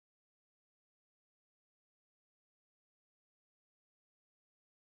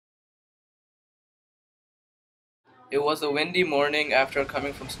It was a windy morning after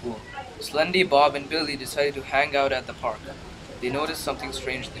coming from school. Slendy, Bob, and Billy decided to hang out at the park. They noticed something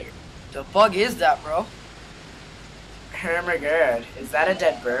strange there. The bug is that, bro? Oh my god, is that a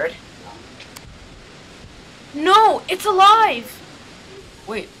dead bird? No, it's alive!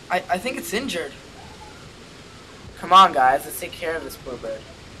 Wait, I think it's injured. Come on guys, let's take care of this poor bird.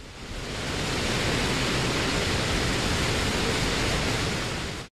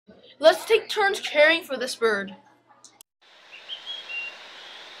 Let's take turns caring for this bird.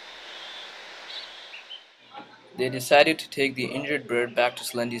 They decided to take the injured bird back to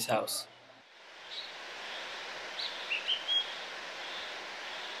Slendy's house.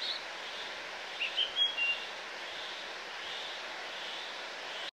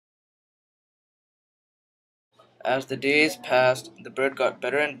 As the days passed, the bird got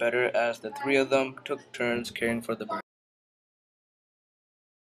better and better as the three of them took turns caring for the bird.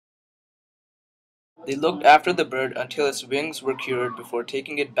 They looked after the bird until its wings were cured before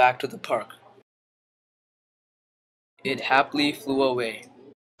taking it back to the park. It happily flew away.